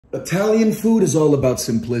Italian food is all about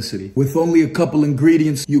simplicity. With only a couple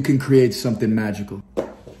ingredients, you can create something magical.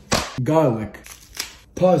 Garlic,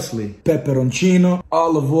 parsley, pepperoncino,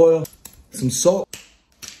 olive oil, some salt,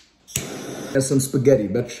 and some spaghetti,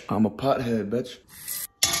 bitch. I'm a pothead, bitch.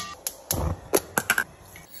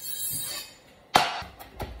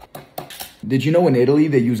 Did you know in Italy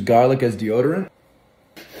they use garlic as deodorant?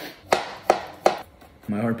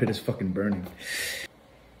 My armpit is fucking burning.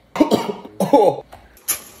 Oh.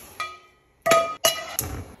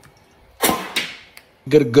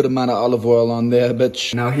 Get a good amount of olive oil on there,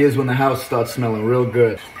 bitch. Now here's when the house starts smelling real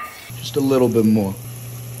good. Just a little bit more.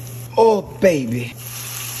 Oh, baby.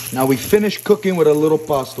 Now we finish cooking with a little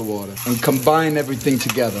pasta water and combine everything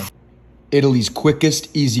together. Italy's quickest,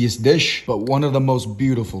 easiest dish, but one of the most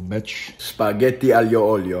beautiful, bitch. Spaghetti aglio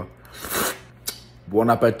olio. Buon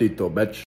appetito, bitch.